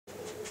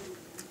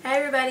Hi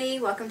everybody,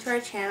 welcome to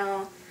our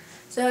channel.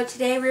 So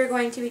today we're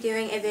going to be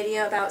doing a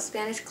video about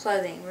Spanish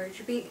clothing. We're going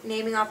to be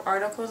naming off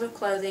articles of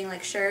clothing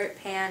like shirt,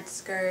 pants,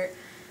 skirt,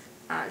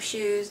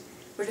 shoes.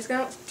 We're just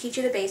going to teach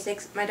you the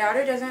basics. My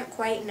daughter doesn't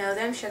quite know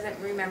them, she hasn't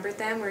remembered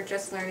them, we're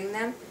just learning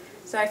them.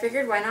 So I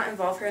figured why not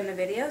involve her in the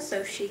video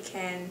so she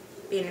can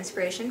be an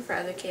inspiration for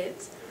other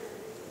kids.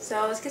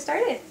 So let's get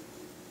started.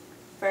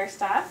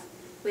 First off,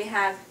 we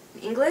have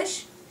in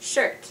English,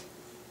 shirt.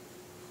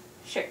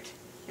 Shirt.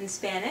 In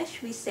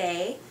Spanish, we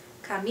say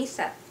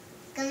camisa.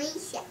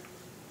 Camisa.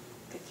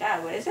 Good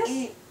job. What is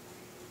this?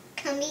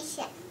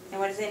 Camisa. And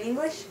what is it in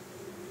English?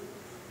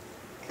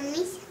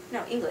 Camisa.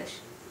 No, English.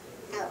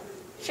 Oh.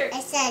 Shirt.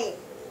 Azul.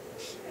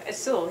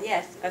 Azul,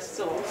 yes,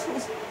 azul.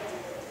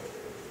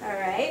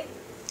 Alright.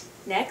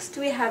 Next,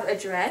 we have a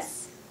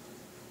dress.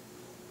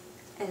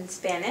 In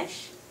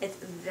Spanish, it's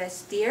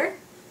vestir.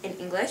 In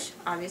English,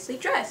 obviously,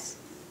 dress.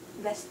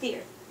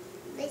 Vestir.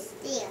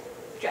 Vestir.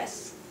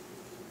 Dress.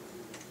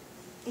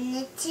 And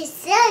it's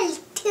azul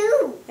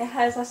too. It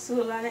has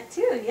azul on it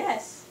too,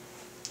 yes.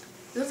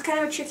 This is kind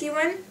of a tricky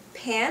one.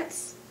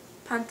 Pants,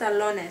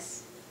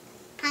 pantalones.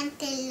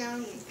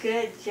 Pantalones.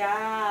 Good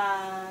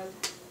job.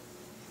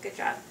 Good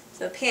job.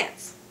 So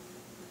pants,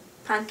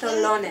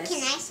 pantalones.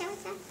 Can I show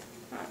them?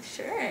 Oh,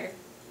 sure.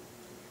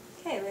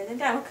 Okay, lay them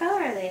down. What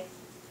color are they?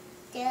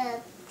 The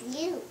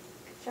blue.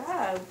 Good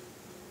job.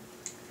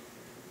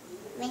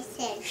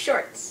 Vestir.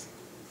 Shorts.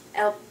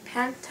 El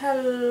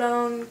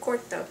pantalón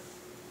corto.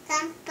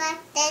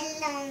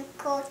 Pantalón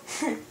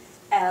corto.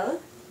 El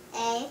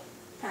El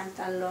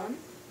pantalón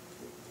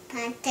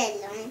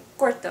pantalón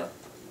corto.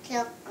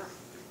 corto.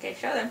 Okay,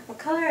 show them. What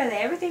color are they?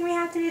 Everything we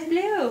have to do is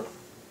blue.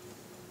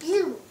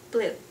 Blue.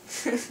 Blue.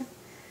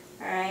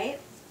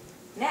 Alright.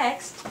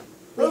 Next,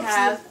 we Oopsie.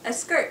 have a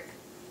skirt.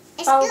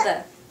 It's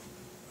Falda.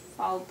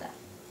 Falda.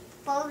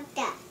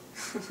 Falda.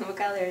 What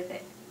color is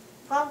it?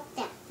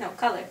 Falda. No,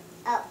 color.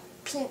 Oh,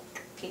 pink.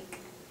 Pink.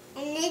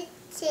 And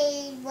it's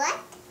a what?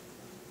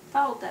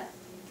 Falda.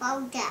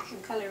 Falda.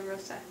 And color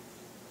rosa.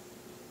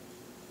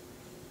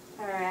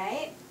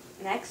 Alright.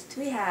 Next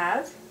we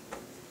have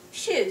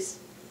shoes.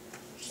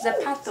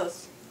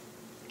 Zapatos.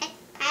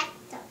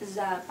 Zapatos.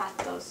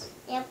 Zapatos.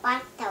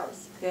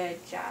 Zapatos. Good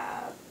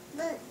job.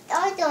 But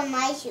those are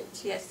my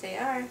shoes. Yes, they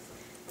are.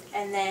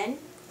 And then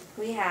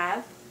we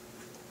have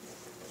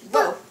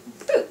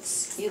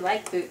boots. You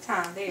like boots,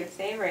 huh? They're your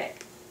favorite.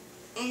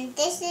 And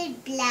this is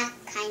black,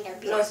 kind of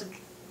black. Los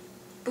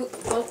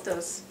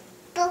botos.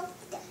 Both.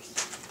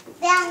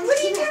 What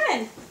are you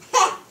doing?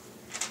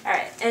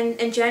 Alright, and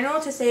in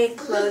general, to say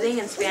clothing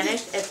in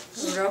Spanish,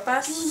 it's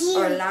ropas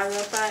or la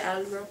ropa,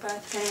 el ropa,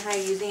 depending how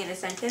you're using it in a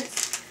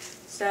sentence.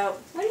 So,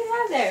 what do you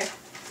have there?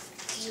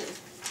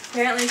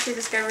 Apparently she's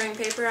discovering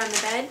paper on the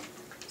bed.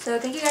 So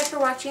thank you guys for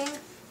watching.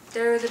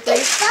 There was a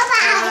brief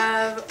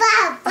of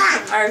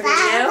our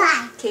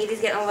video.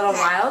 Katie's getting a little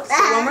wild.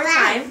 So one more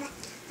time.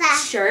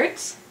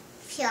 Shirt.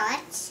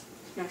 Shorts.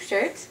 No,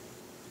 shirt.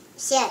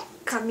 Shirt.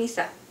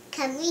 Camisa.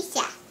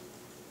 Camisa.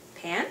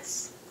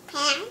 Pants.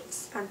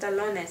 Pants.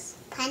 Pantalones.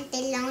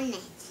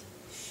 Pantalones.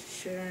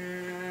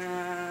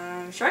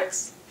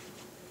 Shorts.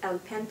 El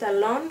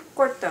pantalón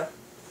corto.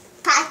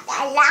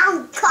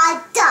 Pantalón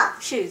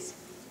corto. Shoes.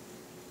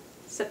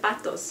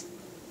 Zapatos.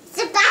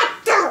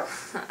 Zapato.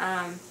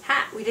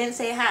 Hat. We didn't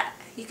say hat.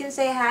 You can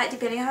say hat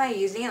depending on how you're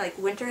using it. Like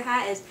winter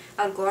hat is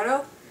el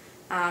gorro.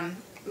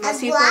 Most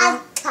people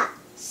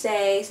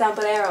say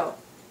sombrero.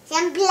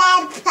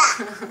 Sombrero.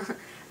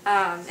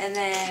 And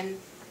then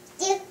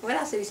what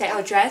else did we say?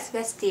 Oh, dress,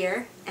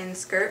 vestir, and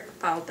skirt,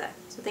 falda.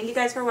 So thank you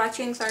guys for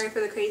watching. Sorry for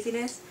the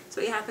craziness. That's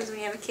what happens when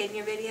you have a kid in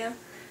your video.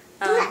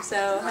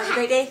 So have a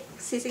great day.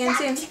 See you again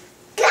soon.